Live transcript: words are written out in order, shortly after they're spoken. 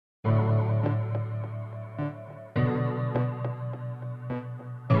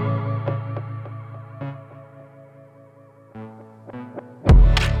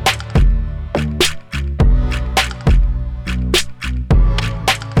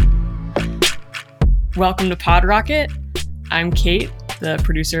Welcome to PodRocket. I'm Kate, the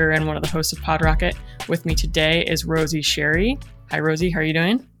producer and one of the hosts of PodRocket. With me today is Rosie Sherry. Hi, Rosie. How are you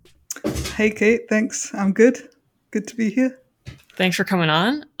doing? Hey, Kate. Thanks. I'm good. Good to be here. Thanks for coming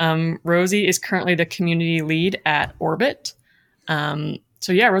on. Rosie is currently the community lead at Orbit.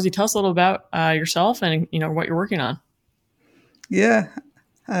 Rosie, tell us a little about yourself and what you're working on. Yeah.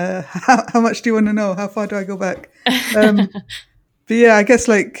 How much do you want to know? How far do I go back? But yeah, I guess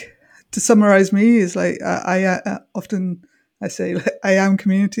to summarize me is I often I say I am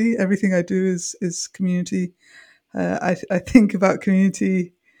community. Everything I do is community. I think about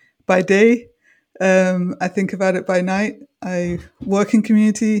community by day. I think about it by night. I work in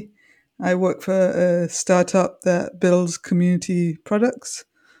community. I work for a startup that builds community products,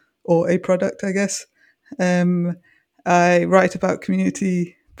 or a product, I guess. I write about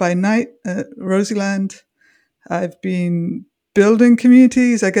community by night at Rosieland. I've been building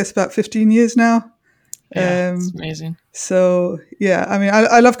communities, I guess, about 15 years now. Yeah, it's amazing. So yeah, I mean,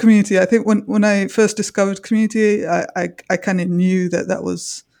 I love community. I think when I first discovered community, I kind of knew that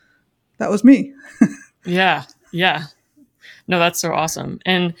was me. Yeah. No, that's so awesome.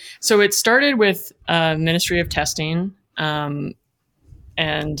 And so it started with Ministry of Testing, and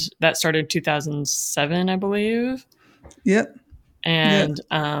that started 2007, I believe. Yep. And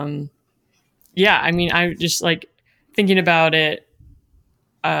I mean, I just thinking about it.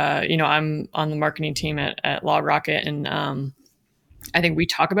 I'm on the marketing team at LogRocket, and I think we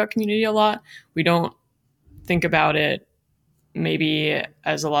talk about community a lot. We don't think about it maybe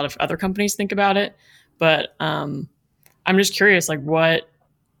as a lot of other companies think about it, but I'm just curious, what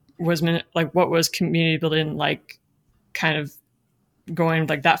was community building kind of going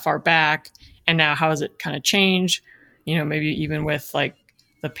that far back, and now how has it kind of changed? Maybe even with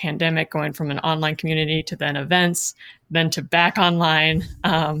the pandemic, going from an online community to then events, then to back online.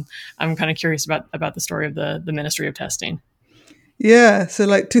 I'm kind of curious about the story of the Ministry of Testing. Yeah.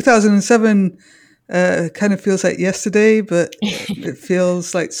 So 2007 kind of feels like yesterday, but it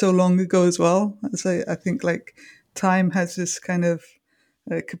feels like so long ago as well. So I think time has this kind of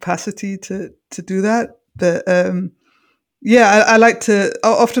capacity to do that. But I like to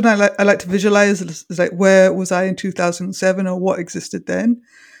often I like to visualize as where was I in 2007, or what existed then.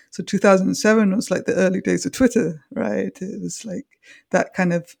 So 2007 was the early days of Twitter, right? It was that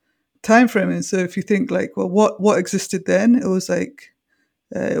kind of time frame. And so if you think what existed then, it was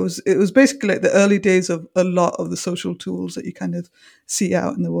it was basically the early days of a lot of the social tools that you kind of see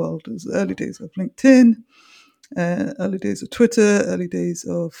out in the world. It was the early days of LinkedIn, early days of Twitter, early days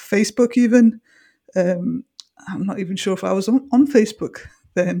of Facebook even. I'm not even sure if I was on Facebook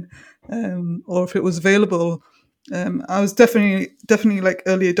then, or if it was available. I was definitely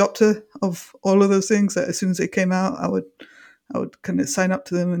early adopter of all of those things. That as soon as they came out, I would kind of sign up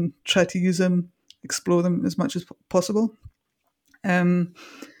to them and try to use them, explore them as much as possible. But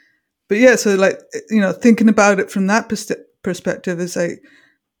yeah, so thinking about it from that perspective is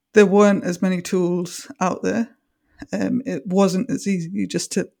there weren't as many tools out there. It wasn't as easy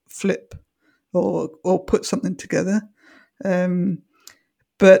just to flip or put something together.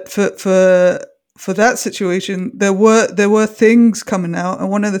 But for that situation, there were things coming out, and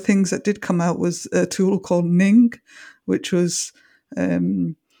one of the things that did come out was a tool called Ning, which was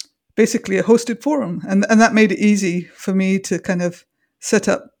basically a hosted forum, and that made it easy for me to kind of set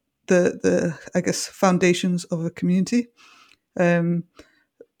up the I guess foundations of a community.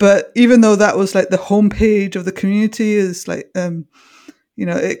 But even though that was the homepage of the community, is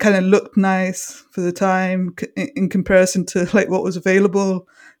it kind of looked nice for the time in comparison to what was available.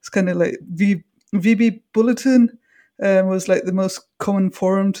 It's kind of VB Bulletin was the most common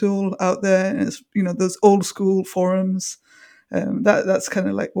forum tool out there, and it's those old school forums. That's kind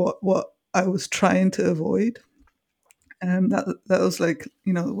of what I was trying to avoid. That was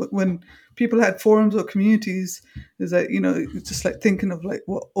when people had forums or communities, is just thinking of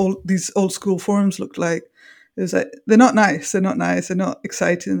what all these old school forums looked like. Is they're not nice, they're not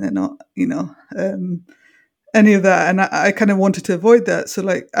exciting, they're not any of that, and I kind of wanted to avoid that. So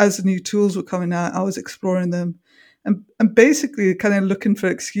as the new tools were coming out, I was exploring them and basically kind of looking for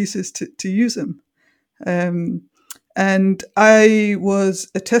excuses to use them. And I was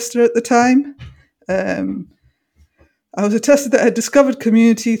a tester at the time. I was a tester that had discovered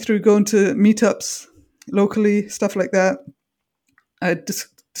community through going to meetups locally, stuff like that. I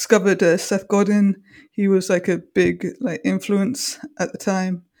discovered Seth Godin. He was a big influence at the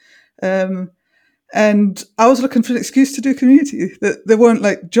time. And I was looking for an excuse to do community. There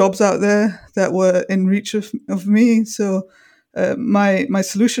weren't jobs out there that were in reach of me. So my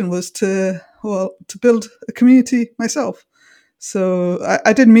solution was to build a community myself. So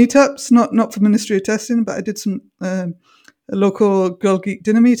I did meetups, not for Ministry of Testing, but I did some a local Girl Geek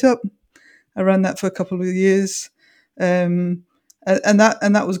dinner meetup. I ran that for a couple of years, and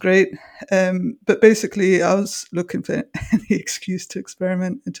that was great. But basically, I was looking for any excuse to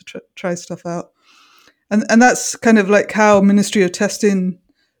experiment and to try stuff out, and that's kind of like how Ministry of Testing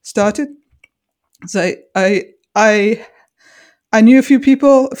started. So I knew a few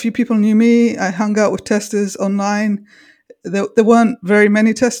people. A few people knew me. I hung out with testers online. There weren't very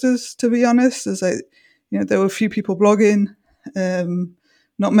many testers, to be honest. There were a few people blogging,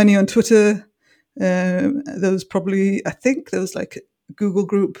 not many on Twitter. There was probably, I think there was like a Google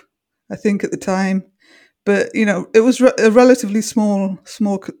group, I think at the time, but it was a relatively small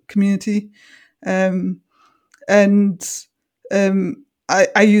community, and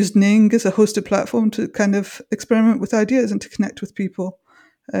I used Ning as a hosted platform to kind of experiment with ideas and to connect with people.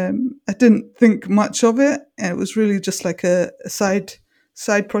 I didn't think much of it, and it was really just like a side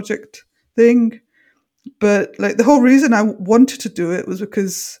project thing. But like the whole reason I wanted to do it was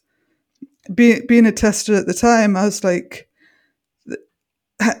because being a tester at the time, I was like,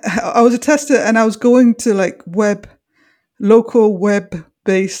 I was a tester, and I was going to like local web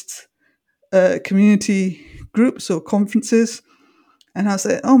based community groups or conferences. And I was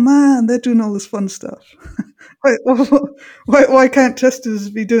like, oh man, they're doing all this fun stuff. why can't testers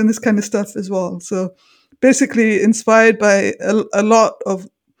be doing this kind of stuff as well? So basically inspired by a lot of,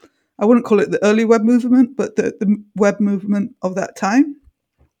 I wouldn't call it the early web movement, but the web movement of that time.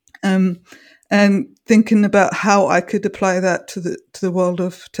 And thinking about how I could apply that to the world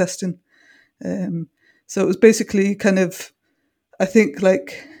of testing. So it was basically kind of, I think,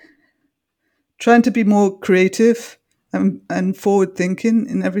 like trying to be more creative and forward thinking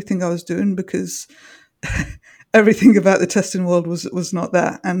in everything I was doing, because everything about the testing world was not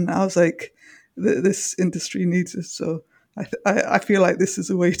that. And I was like, this industry needs us. So I feel like this is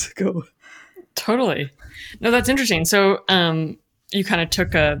a way to go. Totally. No, that's interesting. So you kind of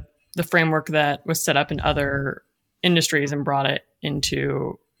took the framework that was set up in other industries and brought it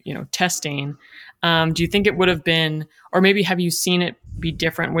into, testing. Do you think it would have been, or maybe have you seen it be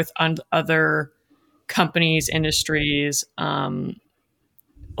different with other companies, industries,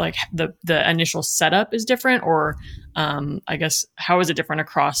 like the initial setup is different, or I guess how is it different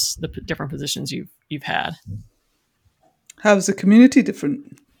across the different positions you've had? How is the community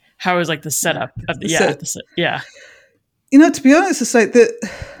different? How is like the setup of yeah. To be honest, it's like that.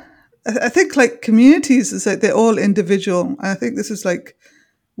 I think like communities is like they're all individual. I think this is like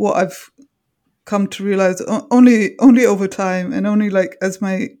what I've come to realize only over time, and only like as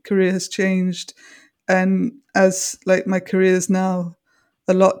my career has changed, and as like my career is now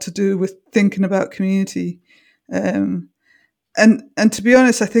a lot to do with thinking about community. And to be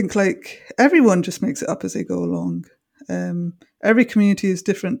honest, I think like everyone just makes it up as they go along. Every community is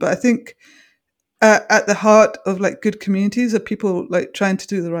different, but I think at the heart of like good communities are people like trying to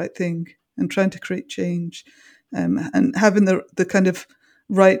do the right thing and trying to create change, and having the kind of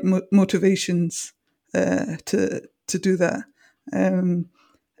right motivations to do that.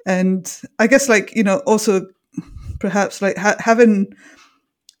 And I guess like also perhaps like having,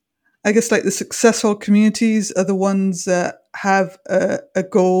 I guess like the successful communities are the ones that have a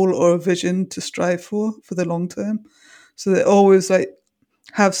goal or a vision to strive for the long term. So they always like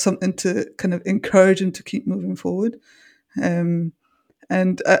have something to kind of encourage them to keep moving forward. And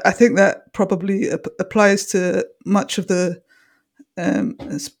I think that probably applies to much of the,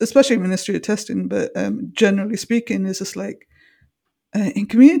 especially Ministry of Testing, but generally speaking, is just like in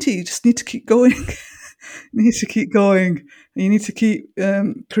community, you just need to keep going. You need to keep going. You need to keep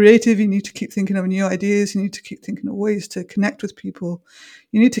creative. You need to keep thinking of new ideas. You need to keep thinking of ways to connect with people.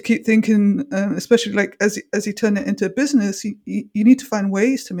 You need to keep thinking, especially like as you turn it into a business, you need to find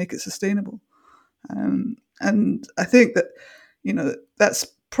ways to make it sustainable. And I think that that's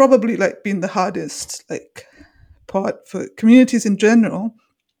probably like been the hardest like part for communities in general.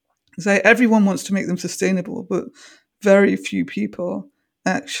 Is like everyone wants to make them sustainable, but very few people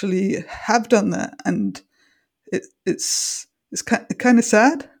actually have done that, and it's kind of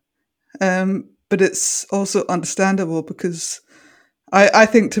sad, but it's also understandable, because I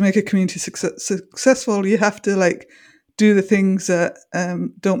think to make a community successful, you have to like do the things that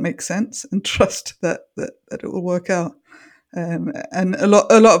don't make sense and trust that it will work out. And a lot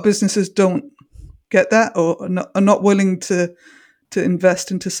of businesses don't get that, or are not willing to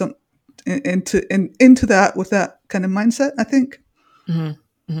invest into into that with that kind of mindset, I think.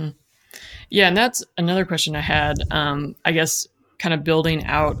 Mm-hmm. Mm-hmm. Yeah, and that's another question I had. I guess kind of building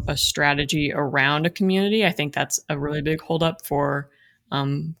out a strategy around a community. I think that's a really big holdup for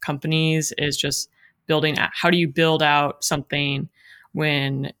companies, is just building, how do you build out something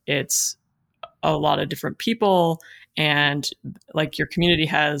when it's a lot of different people, and like your community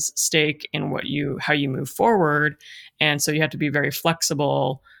has stake in how you move forward, and so you have to be very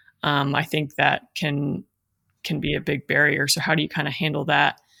flexible. I think that can be a big barrier. So how do you kind of handle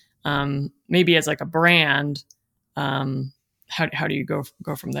that? Maybe as like a brand, how do you go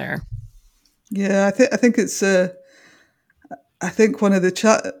from there? Yeah, I think it's I think one of the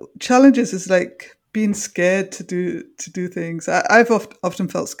challenges is like being scared to do things. I've often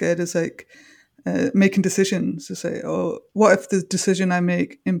felt scared as like making decisions to say, oh, what if the decision I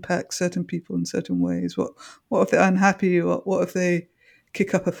make impacts certain people in certain ways? What if they're unhappy? What if they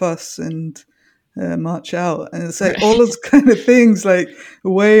kick up a fuss and march out? And it's like all those kind of things like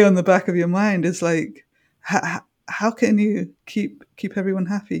way on the back of your mind is like, how can you keep everyone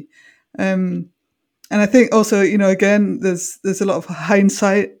happy? And I think also, again, there's a lot of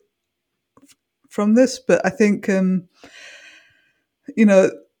hindsight from this, but I think,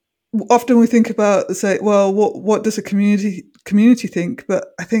 often we think about, say, well, what does a community think?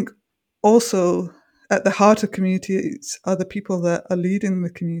 But I think also at the heart of communities are the people that are leading the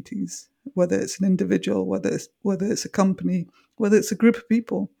communities, whether it's an individual, whether it's a company, whether it's a group of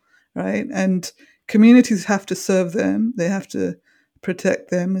people, right? And communities have to serve them. They have to protect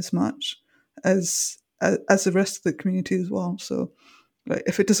them as much as the rest of the community as well. So, like,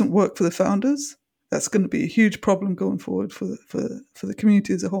 if it doesn't work for the founders, that's going to be a huge problem going forward for the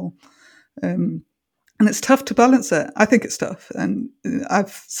community as a whole. And it's tough to balance that. I think it's tough, and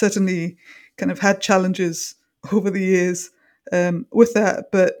I've certainly kind of had challenges over the years with that.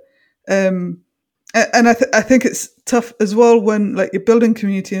 But and I think it's tough as well when like you're building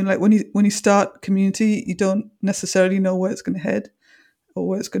community, and like when you start community, you don't necessarily know where it's going to head or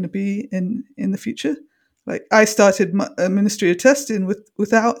where it's going to be in the future. Like I started a Ministry of Testing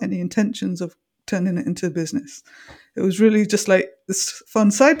without any intentions of turning it into a business. It was really just like this fun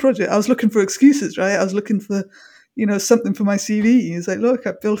side project. I was looking for excuses, right? I was looking for, something for my CV. It's like, look,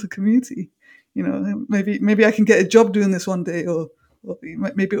 I built a community. Maybe I can get a job doing this one day, or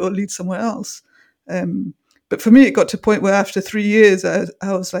maybe it will lead somewhere else. But for me, it got to a point where after 3 years, I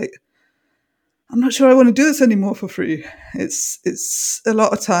was like, I'm not sure I want to do this anymore for free. It's a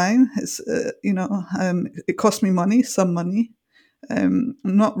lot of time. It cost me money, some money. I'm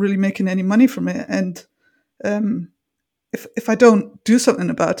not really making any money from it. And if I don't do something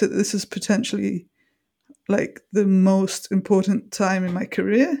about it, this is potentially like the most important time in my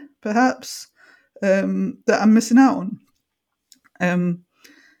career, perhaps, that I'm missing out on.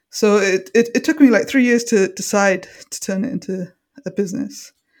 So it took me like 3 years to decide to turn it into a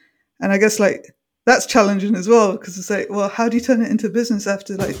business. And I guess like that's challenging as well, because it's like, well, how do you turn it into a business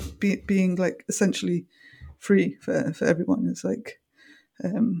after like being like essentially free for everyone? It's like,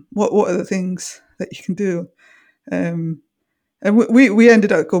 what are the things that you can do? And we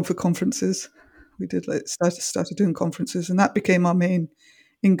ended up going for conferences. We did like started doing conferences, and that became our main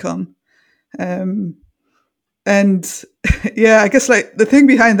income. And yeah, I guess like the thing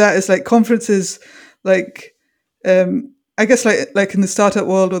behind that is like conferences, like I guess like in the startup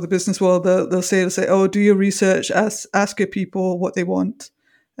world or the business world, they'll say, oh, do your research, ask your people what they want,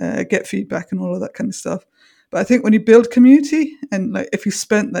 get feedback and all of that kind of stuff. But I think when you build community, and like if you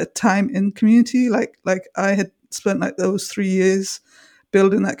spent that time in community, like I had spent like those 3 years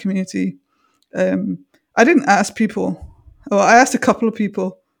building that community, I didn't ask people, or I asked a couple of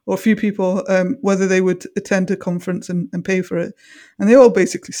people or a few people whether they would attend a conference and pay for it, and they all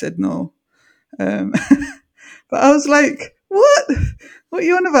basically said no. But I was like, what are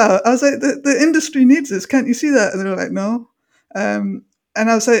you on about? I was like, the industry needs this. Can't you see that? And they were like, no. And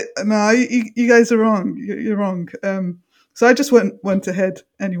I was like, no, you guys are wrong. You're wrong. So I just went ahead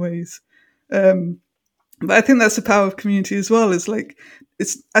anyways. But I think that's the power of community as well. Is like,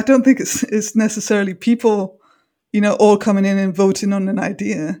 I don't think it's necessarily people, all coming in and voting on an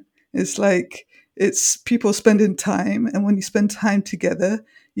idea. It's like, it's people spending time. And when you spend time together,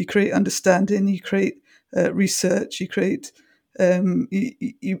 you create understanding, you create research, you create,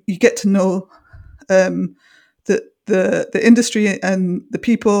 you get to know the industry and the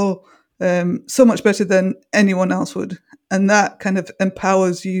people so much better than anyone else would, and that kind of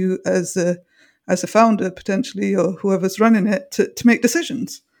empowers you as a founder potentially, or whoever's running it, to make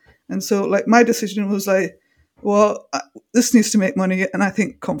decisions. And so, like my decision was like, well, this needs to make money, and I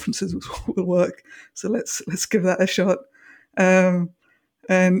think conferences will work. So let's give that a shot.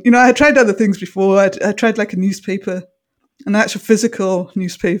 And I had tried other things before. I tried like a newspaper, an actual physical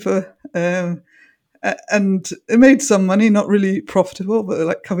newspaper, and it made some money, not really profitable, but it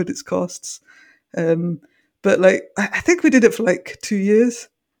like covered its costs. But like I think we did it for like 2 years,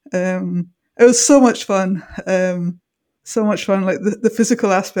 and it was so much fun. So much fun. Like the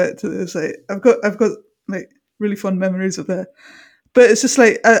physical aspect is like I've got like really fun memories of that. But it's just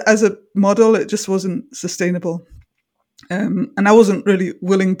like as a model, it just wasn't sustainable, and I wasn't really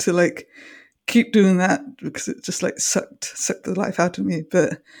willing to like keep doing that because it just like sucked the life out of me.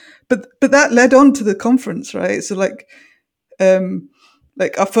 But that led on to the conference, right? So like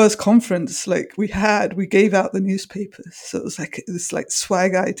our first conference, like we gave out the newspapers, so it was like this like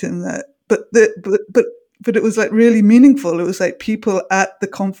swag item that, but it was like really meaningful. It was like people at the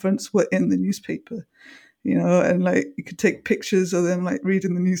conference were in the newspaper, and like you could take pictures of them like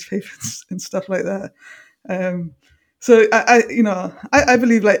reading the newspapers and stuff like that. Um, so I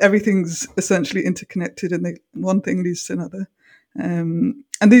believe like everything's essentially interconnected, and one thing leads to another. And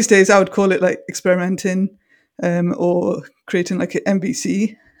these days, I would call it like experimenting, or creating like an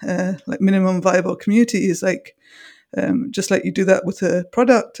MVC, like minimum viable community, is like just like you do that with a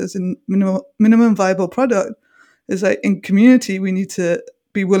product, as in minimum viable product is like in community. We need to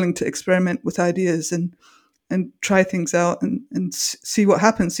be willing to experiment with ideas and try things out and see what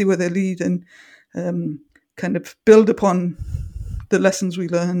happens, see where they lead, and kind of build upon the lessons we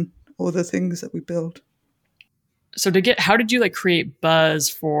learn or the things that we build. So how did you like create buzz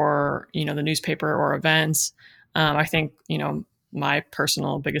for, the newspaper or events? I think, my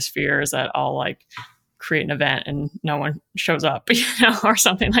personal biggest fear is that I'll like create an event and no one shows up, or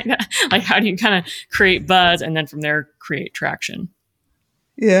something like that. Like, how do you kind of create buzz and then from there create traction?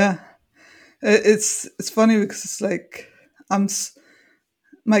 Yeah, it's funny because it's like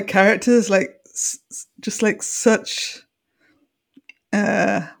my character is like just like such.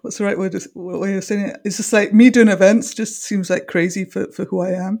 What's the right way of saying it? It's just like me doing events just seems like crazy for who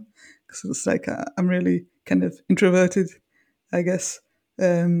I am, because it's like I'm really kind of introverted, I guess.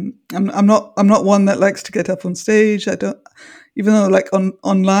 I'm not one that likes to get up on stage. I don't, even though like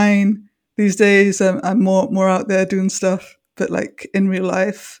online these days, I'm more out there doing stuff. But like in real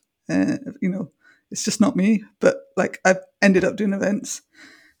life, it's just not me. But like I've ended up doing events,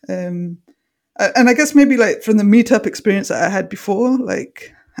 and I guess maybe like from the meetup experience that I had before,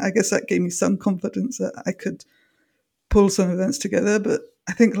 like I guess that gave me some confidence that I could pull some events together. But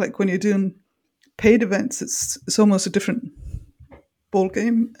I think like when you're doing paid events, it's almost a different ball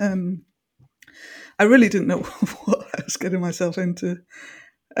game. I really didn't know what I was getting myself into.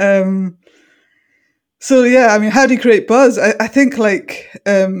 So yeah, I mean, how do you create buzz? I think like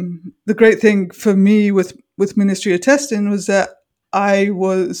the great thing for me with Ministry of Testing was that I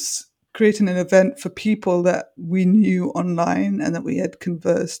was creating an event for people that we knew online and that we had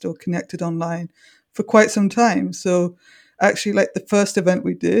conversed or connected online for quite some time. So actually, like the first event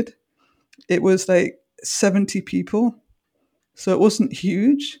we did, it was like 70 people. So it wasn't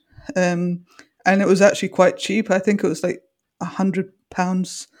huge. And it was actually quite cheap. I think it was like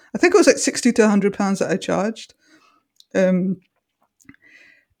 £100. I think it was like £60 to £100 that I charged.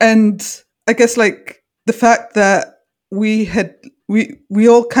 And I guess like the fact that we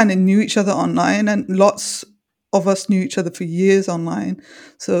all kind of knew each other online, and lots of us knew each other for years online.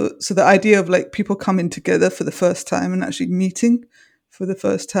 So the idea of like people coming together for the first time and actually meeting for the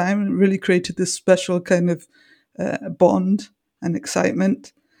first time really created this special kind of bond and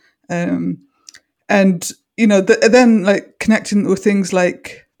excitement. And then like connecting with things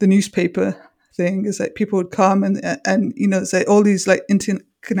like the newspaper thing is like people would come and say all these like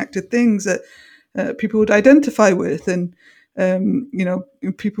interconnected things that people would identify with, and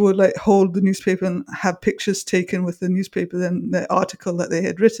people would like hold the newspaper and have pictures taken with the newspaper and the article that they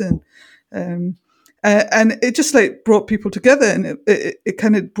had written, and it just like brought people together, and it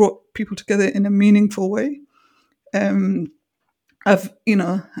kind of brought people together in a meaningful way. I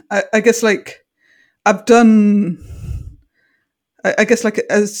guess like I've done, I guess like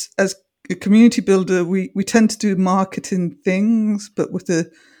as a community builder, we tend to do marketing things, but with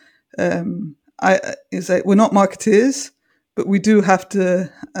the it's like we're not marketeers, but we do have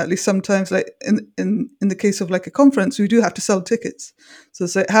to, at least sometimes, like in the case of like a conference, we do have to sell tickets. So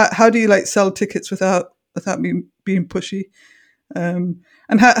it's like how do you like sell tickets without being pushy?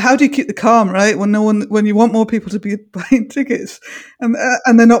 And how do you keep the calm, right? When you want more people to be buying tickets and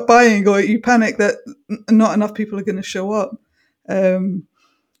they're not buying, or you panic that not enough people are going to show up.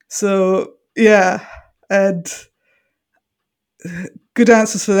 So yeah, and good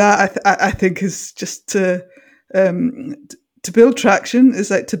answers for that. I think is just to build traction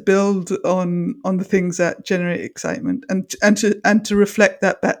is like to build on the things that generate excitement, and to reflect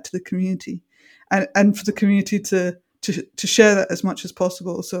that back to the community, and for the community to share that as much as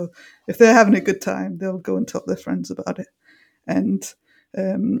possible. So if they're having a good time, they'll go and tell their friends about it. And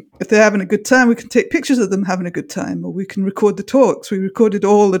If they're having a good time, we can take pictures of them having a good time, or we can record the talks. We recorded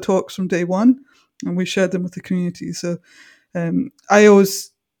all the talks from day one, and we shared them with the community. So I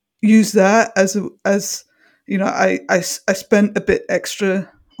always use that as I spent a bit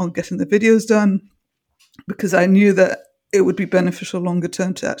extra on getting the videos done, because I knew that it would be beneficial longer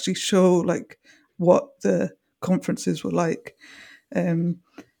term to actually show like what the conferences were like. And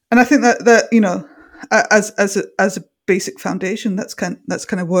I think that as a basic foundation, that's kind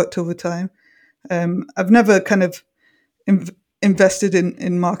of worked over time. I've never kind of invested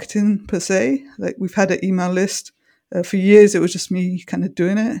in marketing per se. Like, we've had an email list for years. It was just me kind of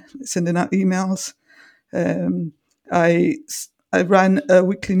doing it, sending out emails. I ran a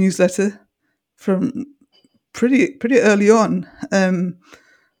weekly newsletter from pretty early on.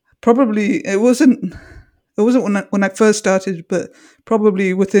 Probably it wasn't when I first started, but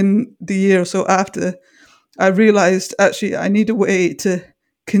probably within the year or so after, I realized actually I need a way to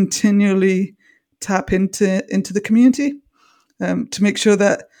continually tap into the community, to make sure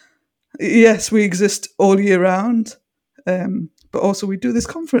that, yes, we exist all year round, but also we do this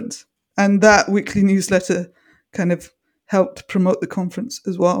conference. And that weekly newsletter kind of helped promote the conference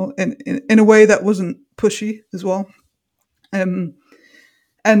as well, in a way that wasn't pushy as well. And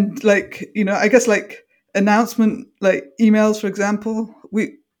like, I guess like announcement, like emails, for example,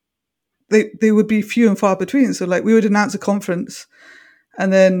 they would be few and far between. So like, we would announce a conference,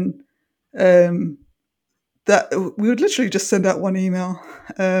 and then that we would literally just send out one email,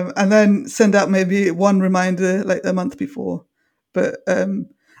 and then send out maybe one reminder like a month before. But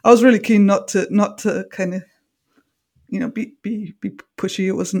I was really keen not to kind of be pushy.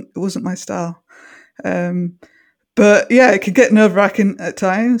 It wasn't my style. But yeah, it could get nerve-wracking at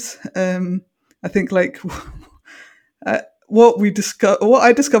times. I think like what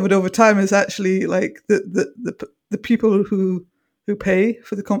I discovered over time is actually like the people who pay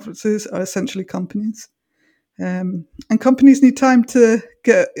for the conferences are essentially companies. And companies need time to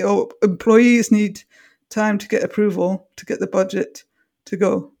or employees need time to get approval, to get the budget to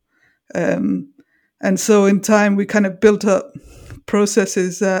go. And so in time, we kind of built up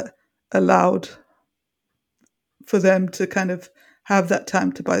processes that allowed for them to kind of have that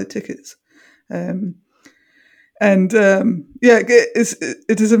time to buy the tickets. It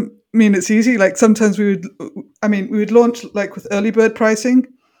doesn't mean it's easy. Like, sometimes we would launch like with early bird pricing,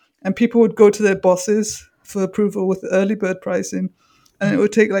 and people would go to their bosses for approval with early bird pricing, and it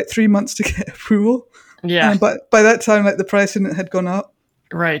would take like 3 months to get approval. Yeah. But by that time, like, the pricing had gone up.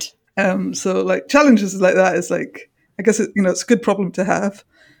 Right. So like, challenges like that is like, I guess it's a good problem to have.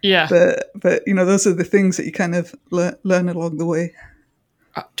 Yeah. But those are the things that you kind of learn along the way.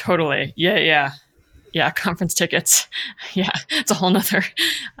 Totally. Yeah. Conference tickets. Yeah. It's a whole nother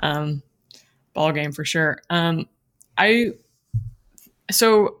ball game for sure. I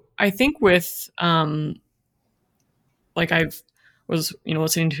think with like, I've was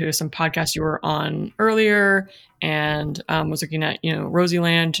listening to some podcasts you were on earlier, and was looking at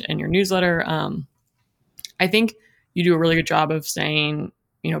Rosieland and your newsletter. I think you do a really good job of saying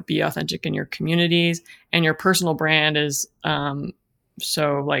be authentic in your communities, and your personal brand is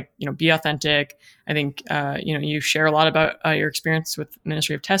so like be authentic. I think you share a lot about your experience with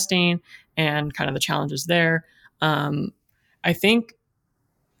Ministry of Testing and kind of the challenges there. I think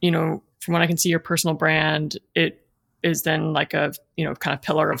from what I can see, your personal brand, it is then like a kind of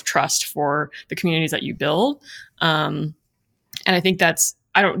pillar of trust for the communities that you build. And I think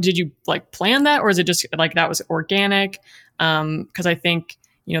did you like plan that, or is it just like that was organic? Because I think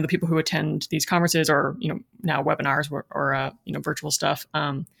the people who attend these conferences, or now webinars or virtual stuff,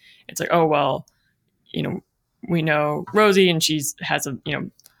 it's like, oh well, we know Rosie, and she's has a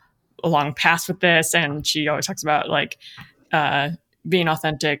long past with this, and she always talks about like being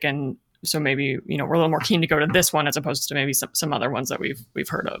authentic, and so maybe we're a little more keen to go to this one as opposed to maybe some other ones that we've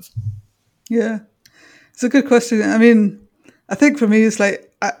heard of. Yeah, it's a good question. I mean, I think for me, it's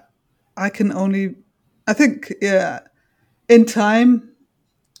like in time,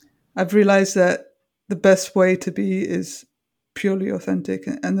 I've realized that the best way to be is purely authentic,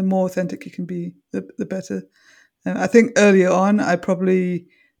 and the more authentic you can be, the better. And I think earlier on, I probably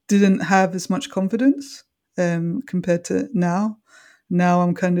didn't have as much confidence compared to now. Now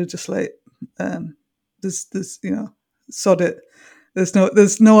I'm kind of just like, sod it. There's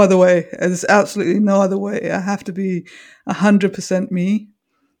no other way. There's absolutely no other way. I have to be 100% me,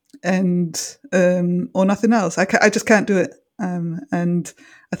 and or nothing else. I just can't do it. And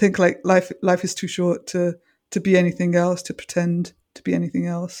I think like life is too short to be anything else, to pretend to be anything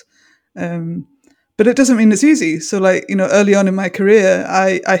else. But it doesn't mean it's easy. So like, early on in my career,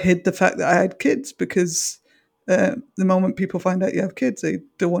 I hid the fact that I had kids, because the moment people find out you have kids, they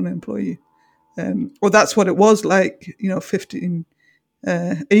don't want to employ you. Or that's what it was like,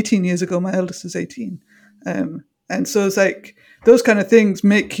 18 years ago. My eldest is 18. And so it's like those kind of things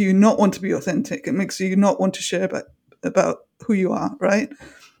make you not want to be authentic. It makes you not want to share about who you are, right?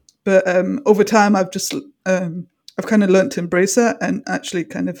 But over time, I've kind of learned to embrace that and actually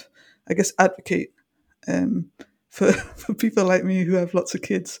kind of, I guess, advocate for people like me who have lots of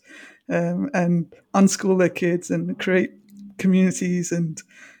kids and unschool their kids and create communities and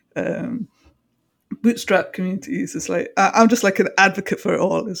bootstrap communities. It's like I'm just like an advocate for it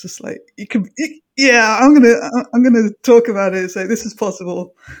all. It's just like I'm gonna talk about it. It's like this is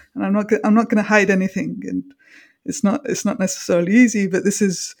possible, and I'm not gonna hide anything. And it's not necessarily easy, but this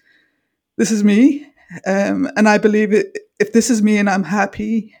is me, and I believe it. If this is me and I'm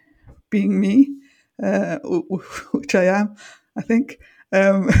happy being me, which I am, I think,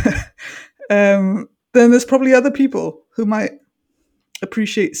 then there's probably other people who might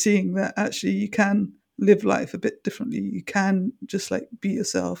appreciate seeing that actually you can live life a bit differently. You can just like be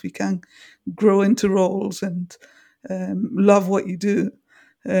yourself. You can grow into roles and love what you do.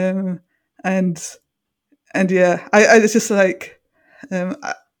 And yeah, I it's just like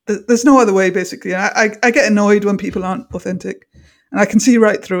there's no other way basically. I get annoyed when people aren't authentic, and I can see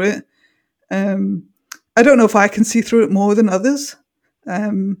right through it. I don't know if I can see through it more than others.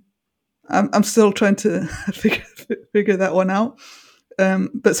 I'm still trying to figure that one out.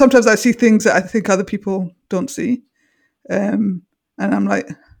 But sometimes I see things that I think other people don't see, and I'm like,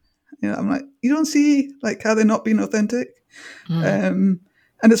 you don't see like how they're not being authentic, and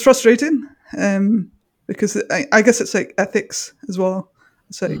it's frustrating because I guess it's like ethics as well.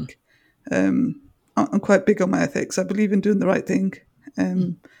 It's like I'm quite big on my ethics. I believe in doing the right thing,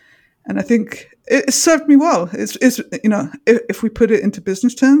 and I think it served me well. It's if we put it into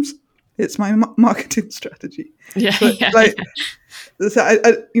business terms, it's my marketing strategy. Yeah, but yeah. like. As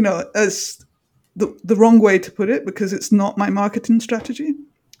the wrong way to put it, because it's not my marketing strategy,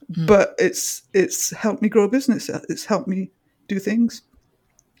 but it's helped me grow a business. It's helped me do things.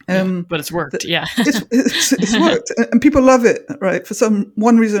 But it's worked. Yeah, it's worked, and people love it, right? For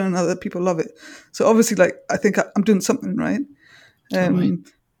one reason or another, people love it. So obviously, like I think I'm doing something right, and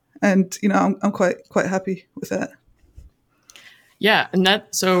I'm quite happy with that. Yeah, and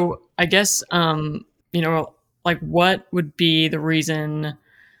that. So I guess like what would be the reason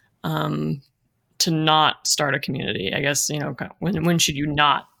to not start a community? I guess when should you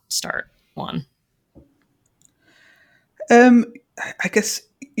not start one? I guess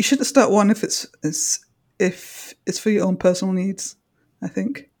you shouldn't start one if it's for your own personal needs. I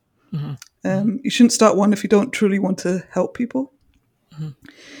think you shouldn't start one if you don't truly want to help people.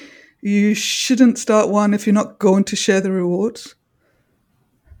 You shouldn't start one if you're not going to share the rewards.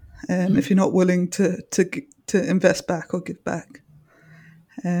 If you're not willing to invest back or give back.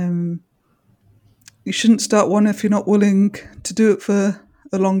 You shouldn't start one if you're not willing to do it for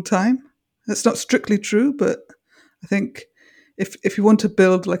a long time. That's not strictly true, but I think if you want to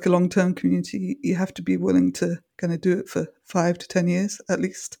build like a long-term community, you have to be willing to kind of do it for 5 to 10 years at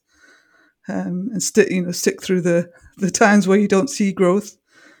least, and stick through the times where you don't see growth.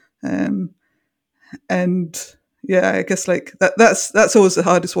 And yeah, I guess like that's always the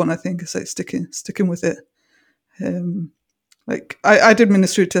hardest one. I think is like sticking with it. Like I did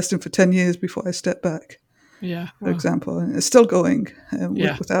ministry testing for 10 years before I stepped back. Yeah, for example, and it's still going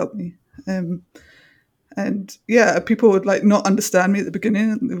without me. And yeah, people would like not understand me at the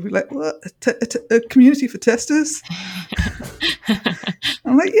beginning. And they'd be like, "What? A community for testers?"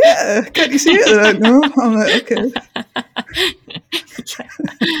 I'm like, "Yeah, can't you see it?" They're like, "No." I'm like, "Okay."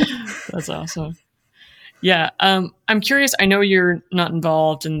 That's awesome. Yeah, I'm curious. I know you're not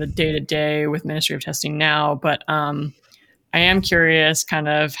involved in the day-to-day with Ministry of Testing now, but I am curious kind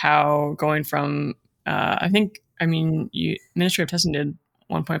of how going from, Ministry of Testing did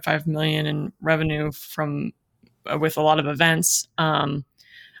 1.5 million in revenue from with a lot of events. I'm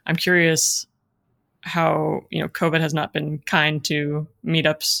curious how, COVID has not been kind to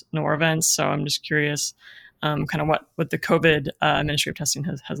meetups nor events. So I'm just curious kind of what the COVID Ministry of Testing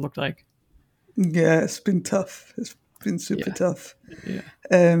has looked like. Yeah, it's been tough. It's been super tough. Yeah.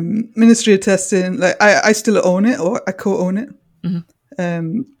 Ministry of Testing, like I still own it, or I co-own it.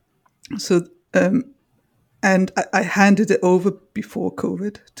 And I handed it over before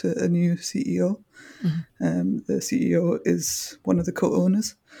COVID to a new CEO. The CEO is one of the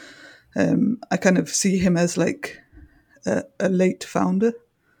co-owners. I kind of see him as like a late founder.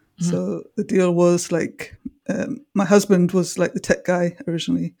 So the deal was like, my husband was like the tech guy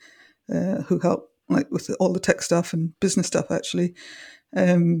originally, who helped like with all the tech stuff and business stuff actually.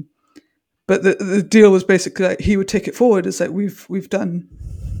 but the deal was basically like he would take it forward. It's like we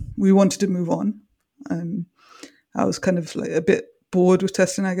wanted to move on, and I was kind of like a bit bored with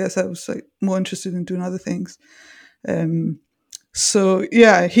testing. I guess I was like more interested in doing other things. So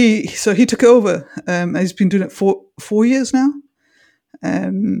yeah, he took it over. He's been doing it for 4 years now.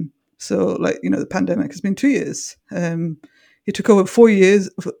 So like, the pandemic has been 2 years. He took over 4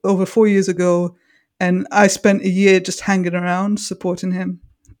 years ago, and I spent a year just hanging around supporting him.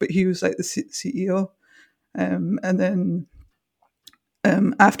 But he was like the CEO, and then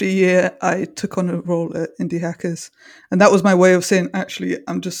after a year, I took on a role at Indie Hackers, and that was my way of saying, actually,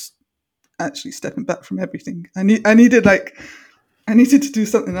 I'm just actually stepping back from everything. I needed to do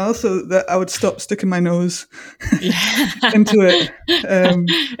something else so that I would stop sticking my nose into it.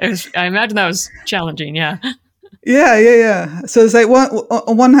 I imagine that was challenging. Yeah. Yeah. So it's like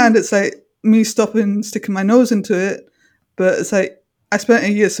on one hand, it's like me sticking my nose into it, but it's like I spent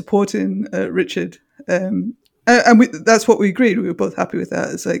a year supporting Richard, and that's what we agreed. We were both happy with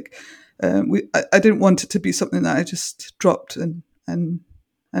that. It's like I didn't want it to be something that I just dropped and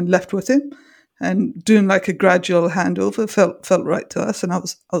left with him. And doing like a gradual handover felt right to us, and I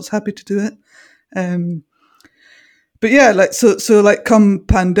was happy to do it. But yeah, like so like come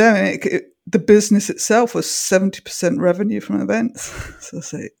pandemic, the business itself was 70% revenue from events. So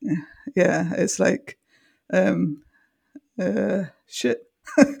it's like, yeah, it's like shit.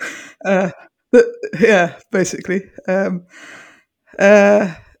 But yeah, basically.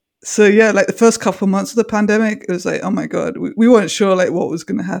 So yeah, like the first couple of months of the pandemic, it was like, oh my god, we weren't sure like what was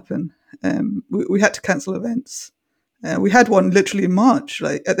going to happen. We had to cancel events. We had one literally in March,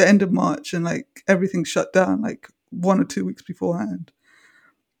 like at the end of March, and like everything shut down like 1 or 2 weeks beforehand.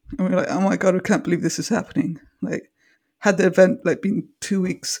 And we were like, oh my god, we can't believe this is happening. Like, had the event like been 2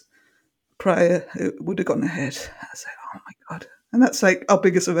 weeks prior, it would have gone ahead. I was like, oh my god, and that's like our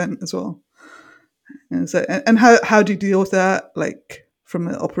biggest event as well. And it's like, and how do you deal with that? Like from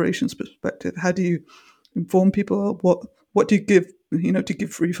an operations perspective, how do you inform people? What do you give? Do you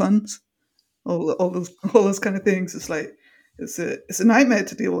give refunds? All those kind of things. It's like it's a nightmare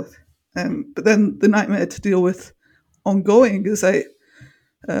to deal with. But then the nightmare to deal with ongoing is like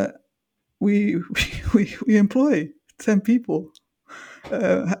we employ 10 people.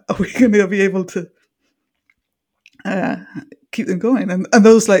 Are we going to be able to keep them going? And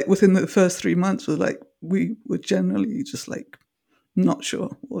those like within the first 3 months was like we were generally just like not sure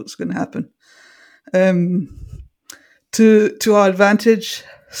what's going to happen. To our advantage,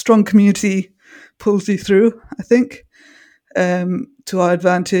 strong community pulls you through, I think. To our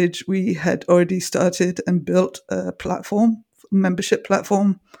advantage, we had already started and built a membership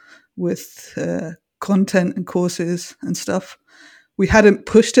platform with content and courses and stuff. We hadn't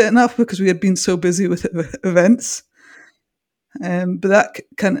pushed it enough because we had been so busy with events. But that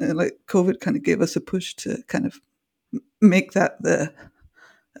kind of like COVID kind of gave us a push to kind of make that the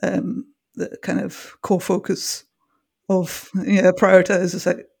kind of core focus of prioritize. It's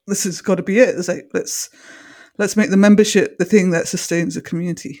like this has got to be it. It's like let's make the membership the thing that sustains the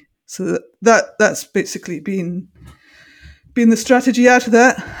community. So that's basically been the strategy out of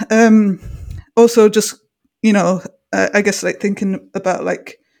that. Also, just I guess like thinking about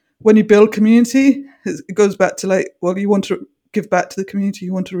like when you build community, it goes back to like, well, you want to give back to the community,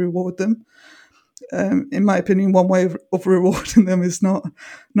 you want to reward them. In my opinion, one way of rewarding them is not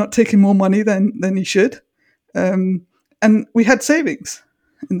taking more money than you should. And we had savings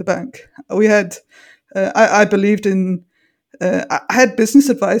in the bank. We had, I believed in, I had business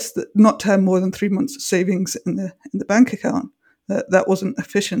advice that not to have more than 3 months of savings in the bank account. That wasn't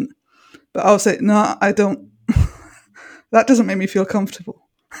efficient. But I was like, no, I don't. That doesn't make me feel comfortable.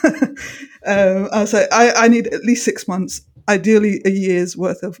 I was like, I need at least 6 months, ideally a year's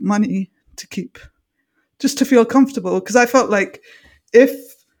worth of money to keep, just to feel comfortable. Because I felt like if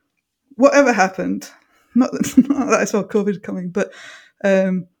whatever happened, not that I saw COVID coming, but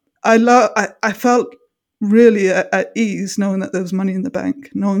I felt really at ease knowing that there was money in the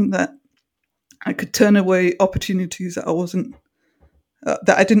bank, knowing that I could turn away opportunities that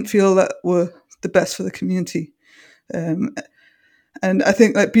that I didn't feel that were the best for the community. And I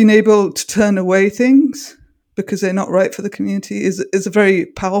think like being able to turn away things because they're not right for the community is a very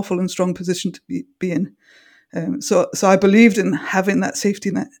powerful and strong position to be in. So I believed in having that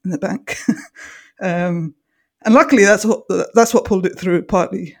safety net in the bank. And luckily that's what pulled it through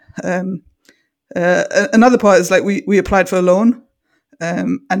partly. Another part is like we applied for a loan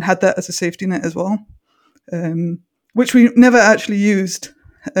and had that as a safety net as well, which we never actually used.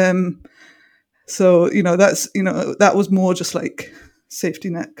 So that's that was more just like safety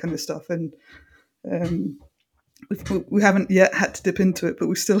net kind of stuff. And we haven't yet had to dip into it, but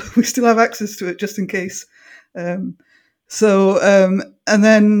we still have access to it just in case. And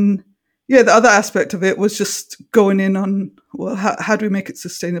then the other aspect of it was just going in on, well, how do we make it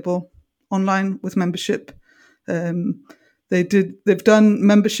sustainable online with membership? They've done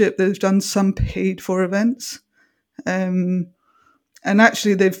membership, they've done some paid for events, and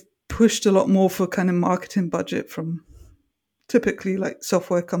actually they've pushed a lot more for kind of marketing budget from typically like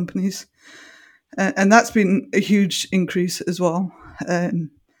software companies, and that's been a huge increase as well.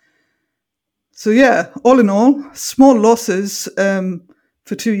 So yeah, all in all, small losses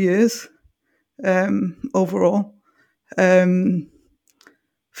for 2 years overall.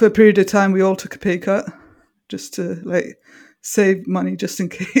 For a period of time, we all took a pay cut just to like save money, just in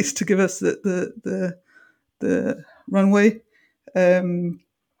case, to give us the runway.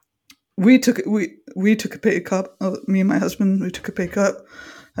 We took a pay cut. Me and my husband, we took a pay cut.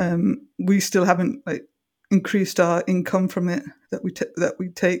 We still haven't like increased our income from it that we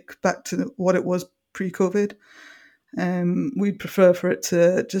take back to what it was pre-COVID. We'd prefer for it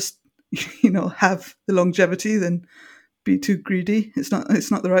to just have the longevity than be too greedy. It's not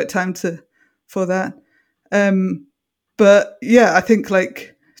the right time for that. But yeah, I think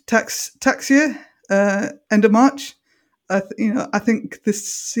like tax year, end of March, I think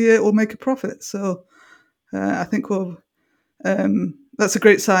this year we'll make a profit. So I think that's a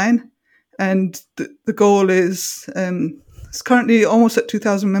great sign. And the goal is, it's currently almost at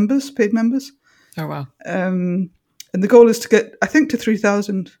 2,000 members, paid members. Oh, wow. And the goal is to get, I think, to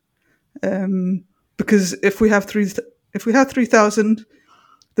 3,000. Because if we have 3,000,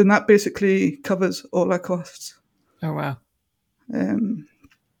 then that basically covers all our costs. Oh, wow.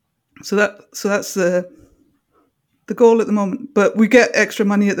 So that's the goal at the moment. But we get extra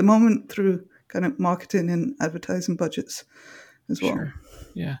money at the moment through kind of marketing and advertising budgets as well. Sure.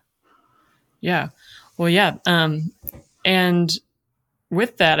 Yeah. Yeah. Well, yeah. And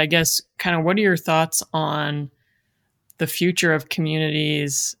with that, I guess, kind of what are your thoughts on the future of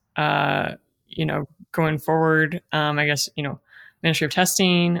communities, going forward? I guess, Ministry of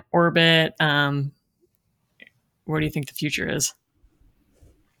Testing, Orbit, what do you think the future is?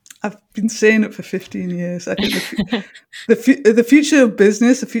 I've been saying it for 15 years. I think the future of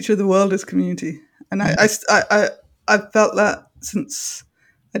business, the future of the world is community. And I felt that since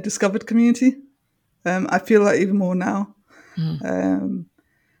I discovered community. I feel that even more now.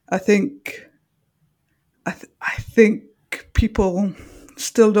 I think people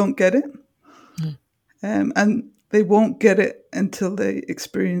still don't get it. And they won't get it until they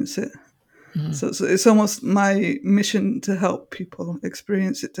experience it. So it's almost my mission to help people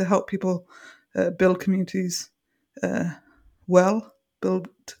experience it, to help people build communities build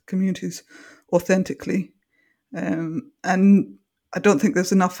communities authentically. And I don't think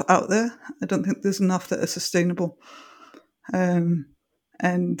there's enough out there. I don't think there's enough that are sustainable. And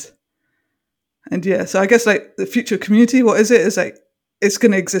yeah, so I guess like the future community, what is it? Is like, it's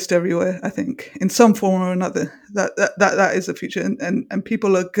going to exist everywhere, I think, in some form or another. That is the future, and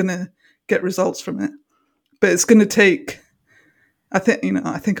people are going to get results from it. But it's going to take, I think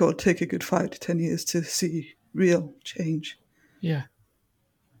it will take a good 5 to 10 years to see real change. Yeah.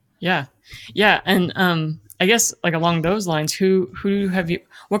 And I guess like along those lines,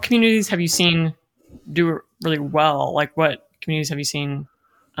 what communities have you seen do really well? Like what communities have you seen,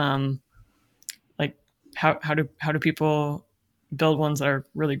 like how do people build ones that are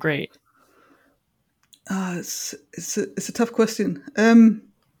really great? It's a tough question.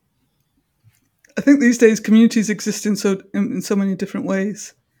 I think these days communities exist in so many different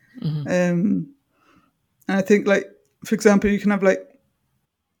ways. And I think, like, for example, you can have like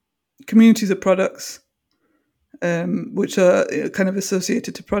communities of products, which are kind of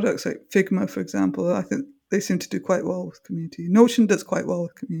associated to products, like Figma, for example. I think they seem to do quite well with community. Notion does quite well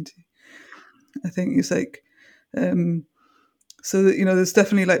with community. I think it's like, so that, there's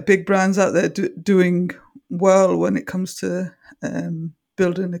definitely like big brands out there doing well when it comes to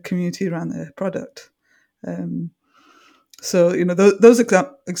building a community around their product. So those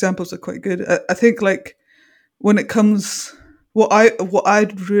examples are quite good. I think like when it comes, what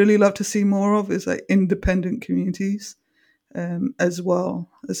I'd really love to see more of is like independent communities, as well.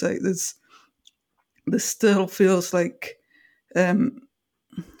 It's like this still feels like,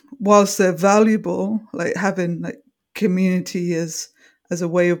 whilst they're valuable, like having like community as a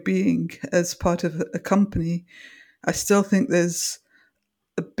way of being, as part of a company, I still think there's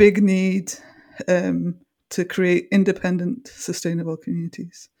a big need to create independent, sustainable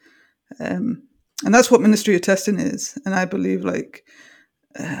communities. And that's what Ministry of Testing is. And I believe like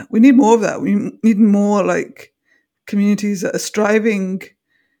we need more of that. We need more like communities that are striving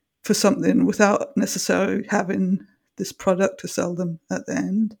for something without necessarily having this product to sell them at the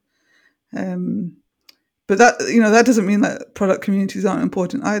end. But that doesn't mean that product communities aren't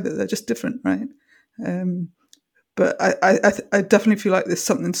important either. They're just different, right? But I definitely feel like there's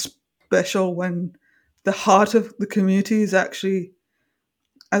something special when the heart of the community is actually,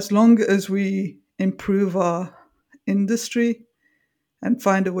 as long as we improve our industry and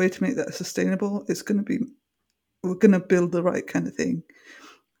find a way to make that sustainable, we're going to build the right kind of thing.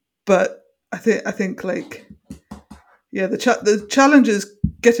 But I think like, yeah, the challenge is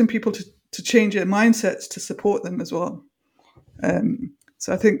getting people to change their mindsets to support them as well.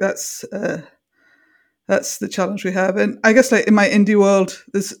 So I think that's the challenge we have. And I guess like in my indie world,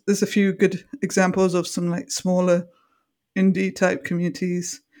 there's a few good examples of some like smaller indie type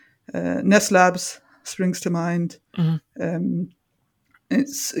communities. Nest Labs springs to mind. Mm-hmm.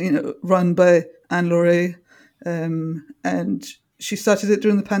 It's run by Anne Laure, and she started it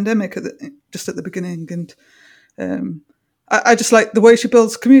during the pandemic, just at the beginning. And I just like the way she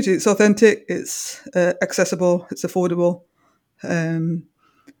builds community. It's authentic, it's accessible, it's affordable. Then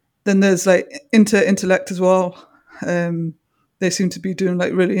there's like Intellect as well. They seem to be doing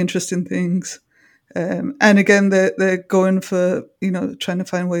like really interesting things. And again, they're going for, trying to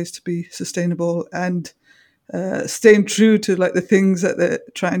find ways to be sustainable and staying true to like the things that they're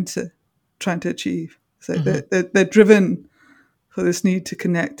trying to achieve. So mm-hmm. they're driven for this need to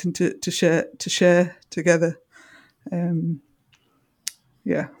connect and to share together.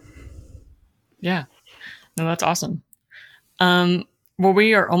 Yeah. No, that's awesome. Well,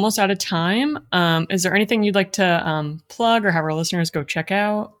 we are almost out of time. Is there anything you'd like to plug or have our listeners go check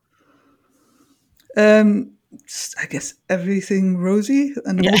out? I guess everything Rosie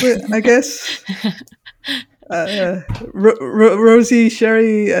and Orbit, I guess. Rosie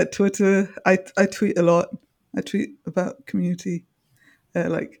Sherry at Twitter. I tweet a lot. I tweet about community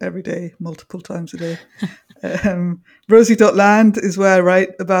like every day, multiple times a day. Rosie.land is where I write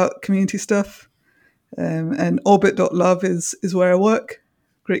about community stuff. And Orbit.love is where I work.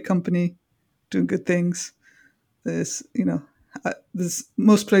 Great company, doing good things. There's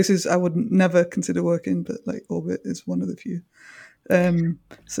most places I would never consider working, but like Orbit is one of the few.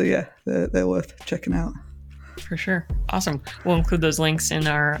 So yeah, they're worth checking out. For sure. Awesome. We'll include those links in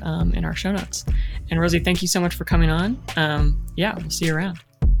our show notes. And Rosie, thank you so much for coming on. We'll see you around.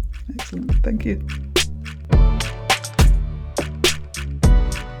 Excellent. Thank you.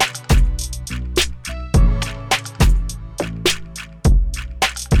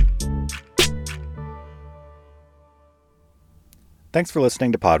 Thanks for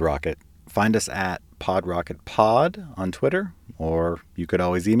listening to PodRocket. Find us at PodRocketPod on Twitter, or you could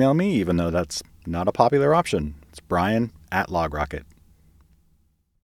always email me, even though that's not a popular option. It's Brian@LogRocket.